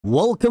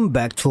Welcome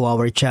back to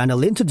our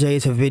channel. In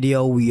today's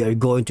video, we are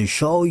going to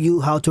show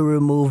you how to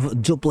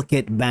remove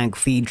duplicate bank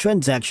feed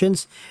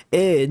transactions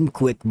in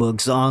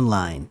QuickBooks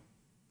Online.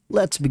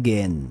 Let's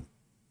begin.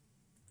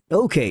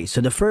 Okay,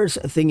 so the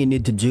first thing you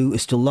need to do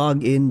is to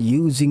log in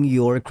using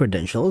your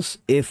credentials.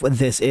 If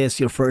this is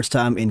your first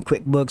time in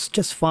QuickBooks,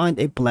 just find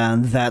a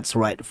plan that's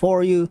right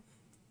for you.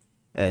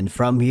 And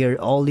from here,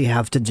 all you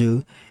have to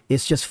do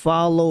is just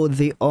follow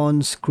the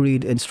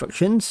on-screen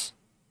instructions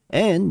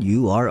and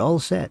you are all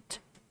set.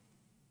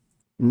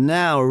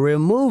 Now,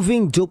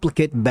 removing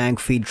duplicate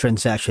bank feed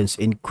transactions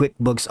in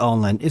QuickBooks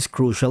Online is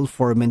crucial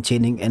for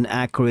maintaining an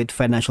accurate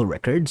financial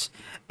records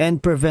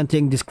and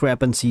preventing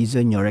discrepancies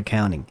in your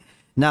accounting.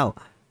 Now,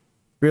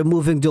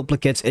 removing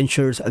duplicates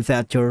ensures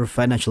that your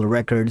financial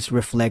records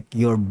reflect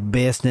your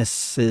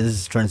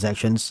business's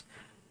transactions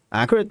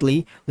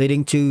accurately,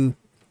 leading to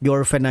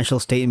your financial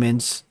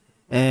statements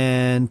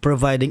and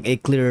providing a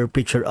clearer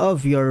picture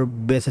of your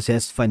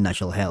business's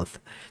financial health.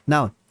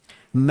 Now,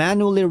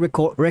 manually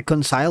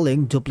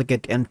reconciling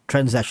duplicate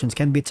transactions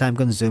can be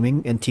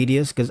time-consuming and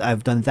tedious because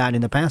I've done that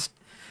in the past,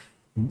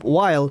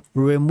 while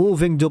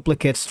removing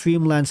duplicates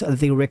streamlines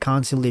the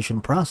reconciliation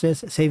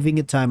process, saving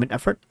you time and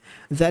effort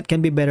that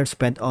can be better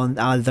spent on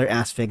other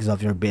aspects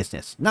of your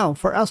business. Now,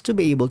 for us to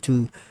be able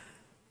to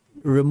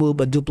remove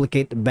a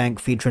duplicate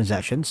bank feed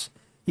transactions,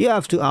 you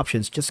have two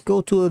options. Just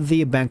go to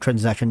the bank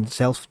transaction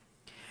itself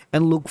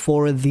and look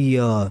for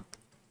the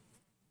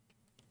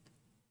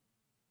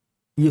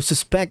you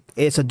suspect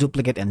it's a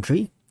duplicate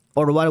entry,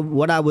 or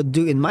what I would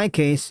do in my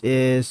case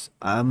is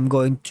I'm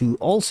going to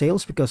all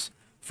sales, because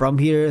from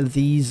here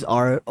these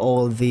are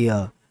all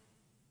the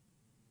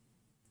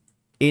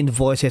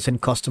invoices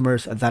and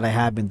customers that I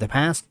have in the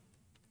past.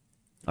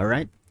 All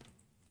right,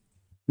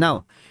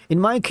 now in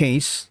my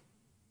case,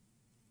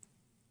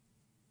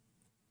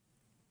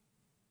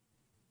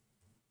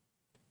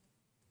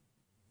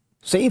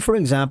 say for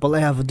example, I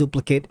have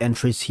duplicate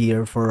entries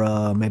here for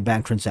my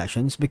bank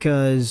transactions,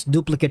 because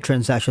duplicate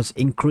transactions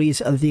increase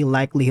the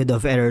likelihood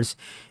of errors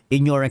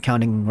in your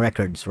accounting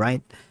records,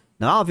 right?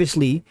 Now,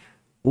 obviously,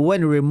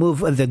 when you remove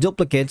the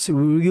duplicates,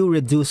 you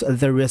reduce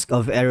the risk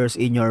of errors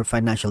in your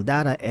financial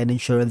data and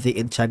ensure the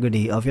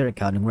integrity of your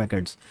accounting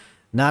records.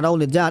 Not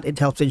only that, it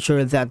helps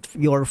ensure that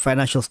your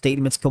financial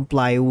statements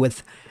comply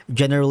with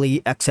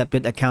generally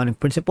accepted accounting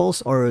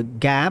principles, or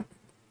GAAP,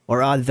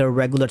 or other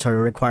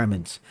regulatory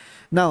requirements.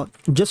 Now,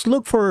 just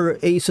look for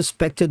a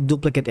suspected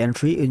duplicate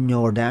entry in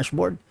your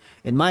dashboard.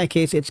 In my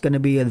case, it's going to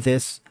be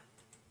this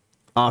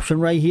option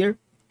right here.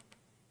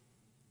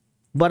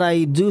 But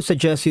I do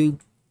suggest you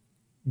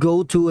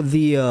go to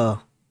the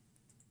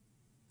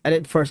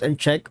edit first and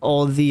check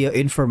all the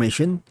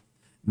information.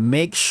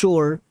 Make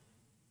sure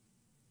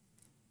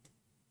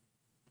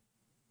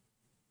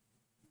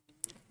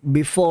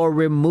before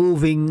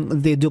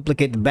removing the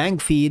duplicate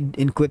bank feed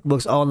in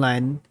QuickBooks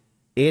Online,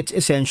 it's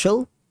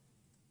essential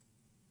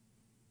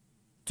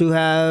to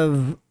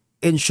have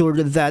ensured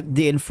that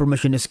the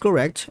information is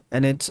correct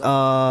and it's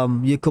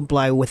you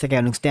comply with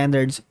accounting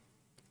standards,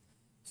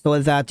 so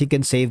that you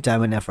can save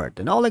time and effort.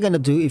 And all I'm gonna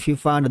do, if you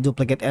found a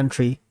duplicate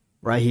entry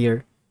right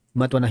here, you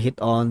might want to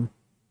hit on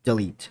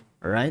delete.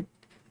 All right,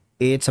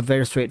 it's a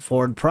very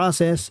straightforward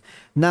process.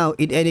 Now,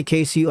 in any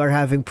case you are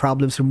having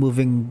problems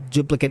removing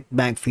duplicate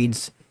bank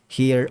feeds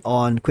here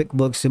on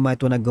QuickBooks, you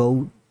might want to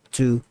go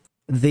to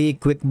the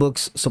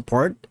QuickBooks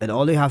support, and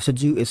all you have to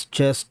do is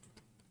just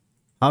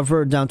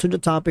hover down to the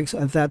topics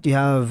that you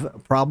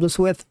have problems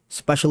with,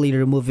 especially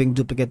removing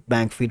duplicate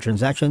bank feed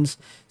transactions.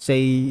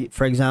 Say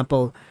for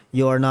example,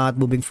 you're not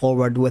moving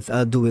forward with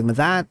doing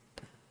that,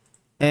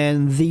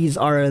 and these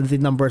are the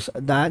numbers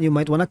that you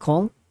might want to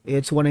call.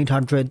 It's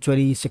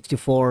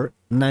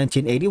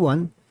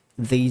 1-800-2064-1981.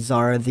 These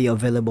are the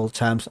available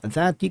times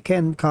that you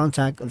can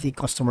contact the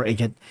customer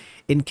agent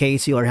in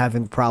case you are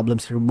having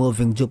problems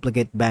removing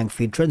duplicate bank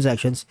feed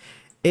transactions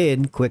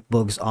in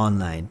QuickBooks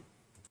Online.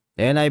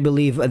 And I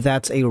believe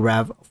that's a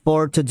wrap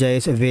for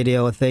today's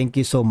video. Thank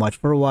you so much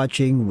for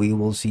watching. We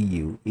will see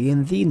you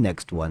in the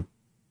next one.